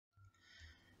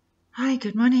Hi,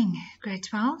 good morning, grade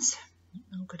 12s,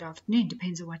 or good afternoon,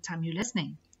 depends on what time you're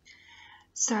listening.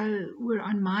 So we're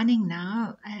on mining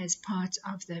now as part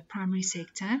of the primary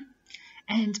sector,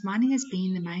 and mining has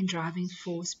been the main driving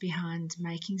force behind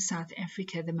making South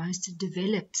Africa the most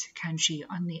developed country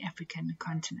on the African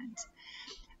continent.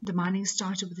 The mining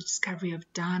started with the discovery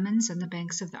of diamonds on the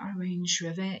banks of the Orange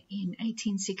River in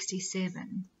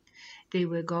 1867. There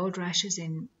were gold rushes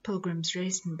in Pilgrim's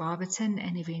Rest in Barberton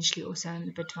and eventually also in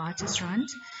the Witwatersrand,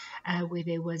 where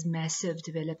there was massive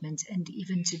development. And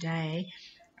even today,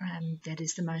 that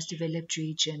is the most developed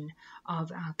region of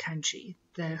our country,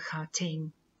 the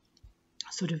Gauteng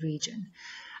sort of region.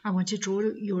 I want to draw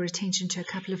your attention to a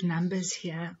couple of numbers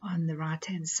here on the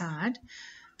right-hand side.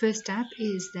 First up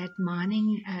is that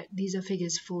mining, these are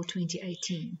figures for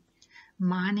 2018.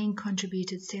 Mining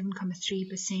contributed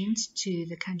 7.3% to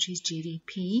the country's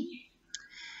GDP.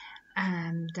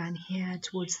 Down here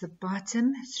towards the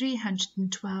bottom,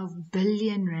 312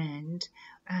 billion rand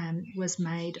was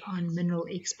made on mineral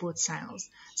export sales.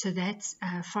 So that's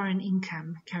foreign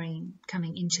income coming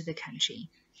into the country.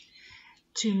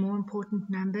 Two more important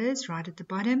numbers right at the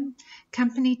bottom.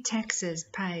 Company taxes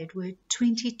paid were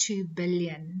 22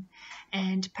 billion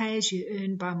and pay as you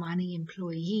earn by mining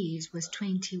employees was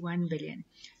 21 billion.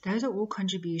 Those are all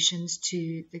contributions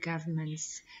to the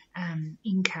government's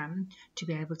income to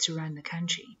be able to run the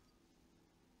country.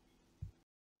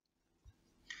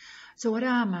 So what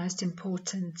are our most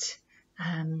important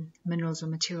minerals or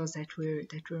materials that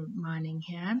we're mining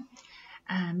here?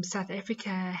 South Africa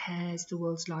has the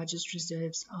world's largest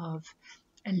reserves of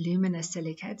alumina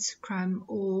silicates, chrome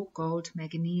ore, gold,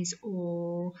 manganese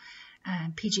ore,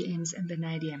 PGMs and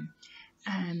vanadium.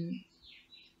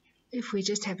 If we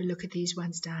just have a look at these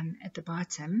ones down at the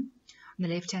bottom, on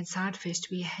the left-hand side, first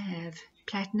we have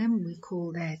platinum. We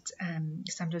call that,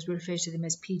 sometimes we refer to them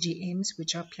as PGMs,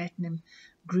 which are platinum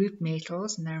group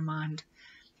metals, and they're mined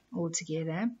all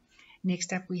together.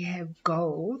 Next up, we have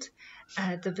gold.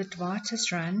 The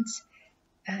Witwatersrand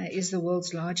is the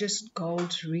world's largest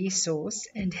gold resource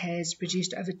and has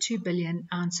produced over 2 billion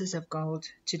ounces of gold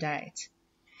to date.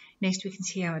 Next, we can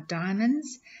see our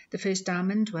diamonds. The first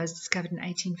diamond was discovered in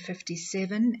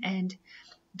 1857, and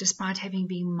despite having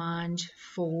been mined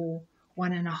for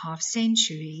 1.5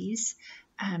 centuries,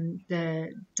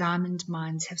 the diamond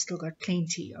mines have still got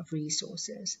plenty of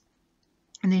resources.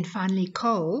 And then finally,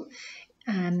 coal.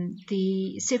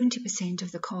 The 70%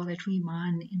 of the coal that we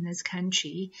mine in this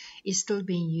country is still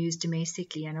being used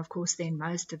domestically, and of course then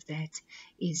most of that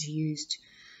is used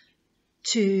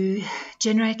to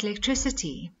generate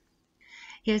electricity.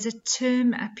 Here's a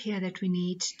term up here that we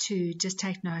need to just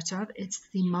take note of. It's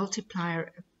the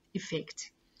multiplier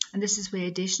effect. And this is where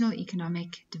additional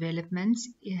economic development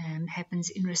happens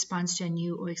in response to a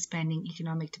new or expanding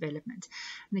economic development.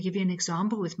 I'm going to give you an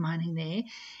example with mining there,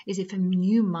 is if a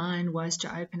new mine was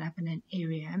to open up in an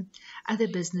area, other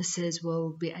businesses will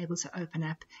be able to open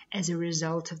up as a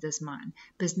result of this mine.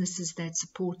 Businesses that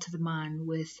support the mine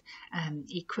with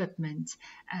equipment,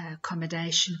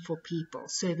 accommodation for people,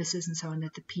 services and so on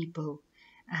that the people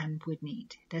would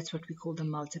need. That's what we call the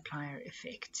multiplier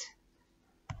effect.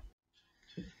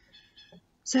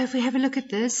 So if we have a look at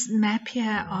this map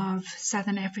here of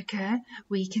Southern Africa,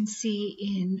 we can see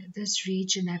in this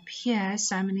region up here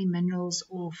so many minerals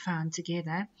all found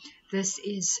together. This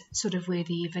is sort of where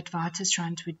the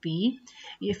Witwatersrand would be.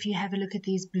 If you have a look at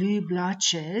these blue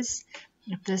blotches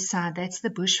up this side, that's the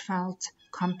Bushveld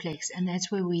complex, and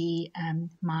that's where we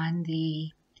mine the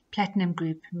platinum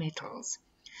group metals.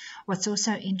 What's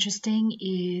also interesting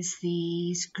is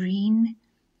these green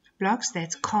blocks,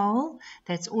 that's coal,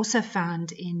 that's also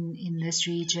found in this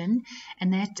region,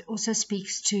 and that also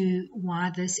speaks to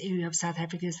why this area of South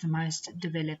Africa is the most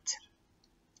developed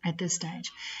at this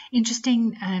stage.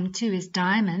 Interesting too is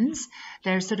diamonds.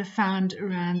 They're sort of found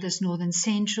around this northern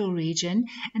central region,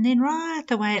 and then right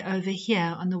the way over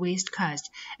here on the west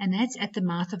coast, and that's at the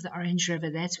mouth of the Orange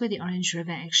River. That's where the Orange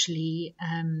River actually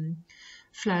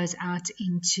flows out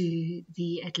into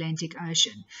the Atlantic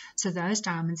Ocean. So those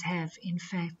diamonds have, in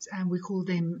fact, we call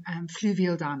them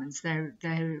fluvial diamonds.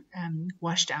 They're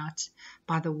washed out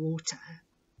by the water.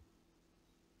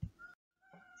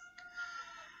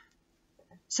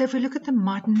 So if we look at the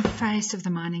modern face of the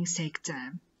mining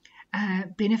sector,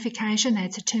 beneficiation,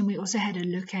 that's a term we also had a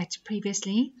look at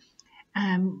previously.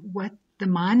 What the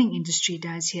mining industry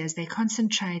does here is they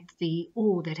concentrate the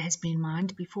ore that has been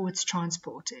mined before it's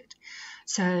transported.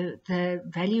 So the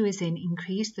value is then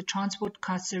increased, the transport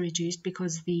costs are reduced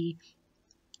because the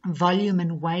volume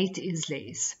and weight is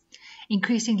less.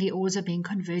 Increasingly, ores are being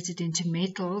converted into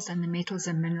metals, and the metals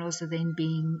and minerals are then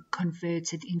being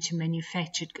converted into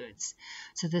manufactured goods.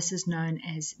 So this is known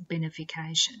as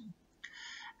beneficiation.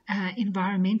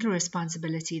 Environmental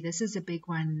responsibility, this is a big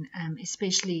one,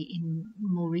 especially in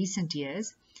more recent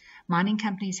years. Mining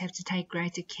companies have to take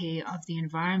greater care of the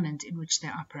environment in which they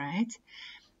operate.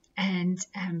 And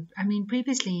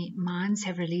previously mines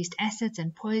have released acids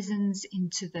and poisons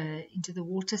into the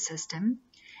water system,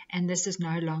 and this is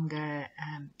no longer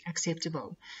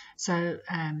acceptable. So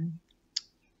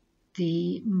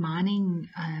the mining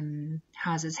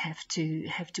houses have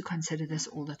to consider this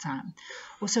all the time.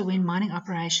 Also, when mining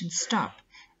operations stop,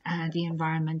 the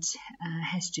environment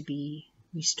has to be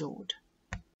restored.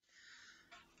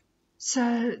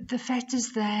 So the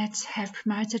factors that have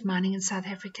promoted mining in South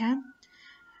Africa.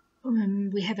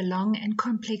 We have a long and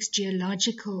complex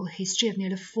geological history of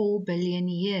nearly 4 billion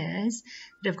years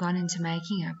that have gone into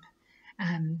making up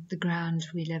the ground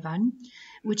we live on,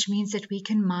 which means that we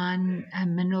can mine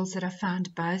minerals that are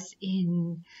found both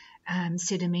in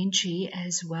sedimentary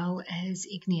as well as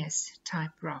igneous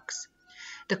type rocks.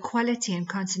 The quality and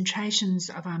concentrations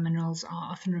of our minerals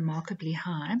are often remarkably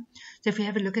high. So if we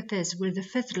have a look at this, we're the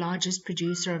 5th largest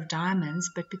producer of diamonds,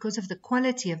 but because of the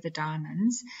quality of the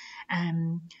diamonds,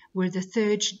 we're the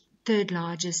third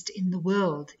largest in the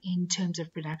world in terms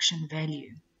of production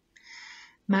value.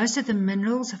 Most of the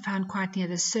minerals are found quite near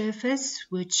the surface,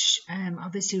 which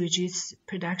obviously reduce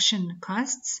production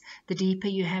costs. The deeper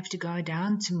you have to go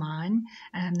down to mine,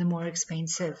 the more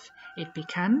expensive it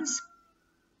becomes.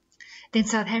 Then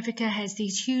South Africa has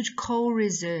these huge coal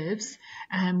reserves,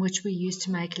 which we use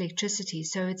to make electricity.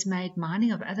 So it's made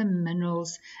mining of other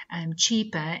minerals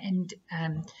cheaper. And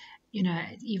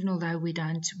even although we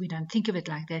don't think of it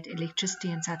like that,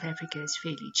 electricity in South Africa is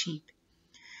fairly cheap.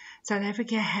 South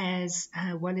Africa has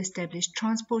well-established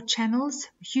transport channels,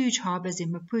 huge harbours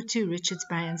in Maputo, Richards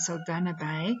Bay and Saldanha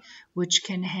Bay, which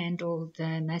can handle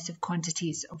the massive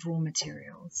quantities of raw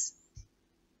materials.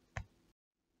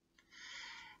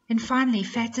 And finally,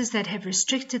 factors that have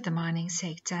restricted the mining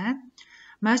sector.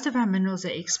 Most of our minerals are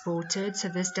exported, so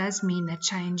this does mean that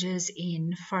changes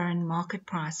in foreign market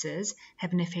prices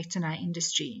have an effect on our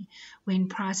industry. When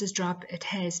prices drop, it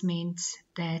has meant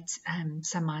that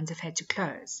some mines have had to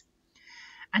close.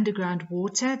 Underground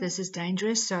water, this is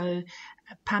dangerous, so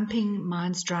pumping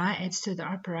mines dry adds to the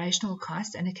operational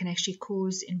cost, and it can actually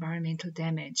cause environmental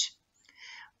damage.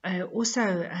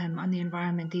 Also, on the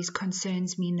environment, these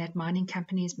concerns mean that mining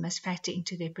companies must factor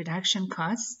into their production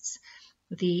costs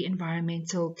the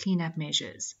environmental cleanup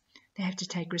measures. They have to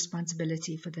take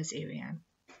responsibility for this area.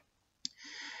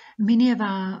 Many of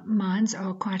our mines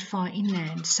are quite far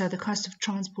inland, so the cost of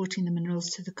transporting the minerals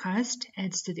to the coast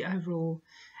adds to the overall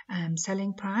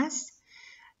selling price.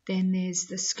 Then there's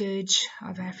the scourge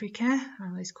of Africa, I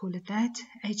always call it that,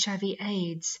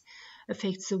 HIV/AIDS.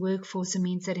 Affects the workforce and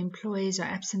means that employees are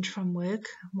absent from work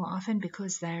more often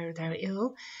because they're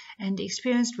ill, and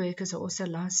experienced workers are also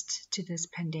lost to this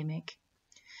pandemic.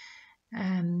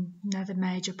 Another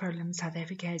major problem in South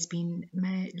Africa has been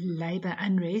labour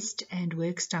unrest and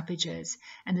work stoppages,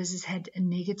 and this has had a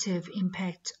negative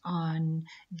impact on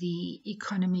the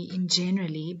economy in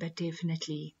generally, but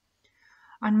definitely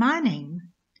on mining.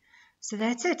 So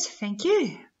that's it. Thank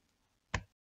you.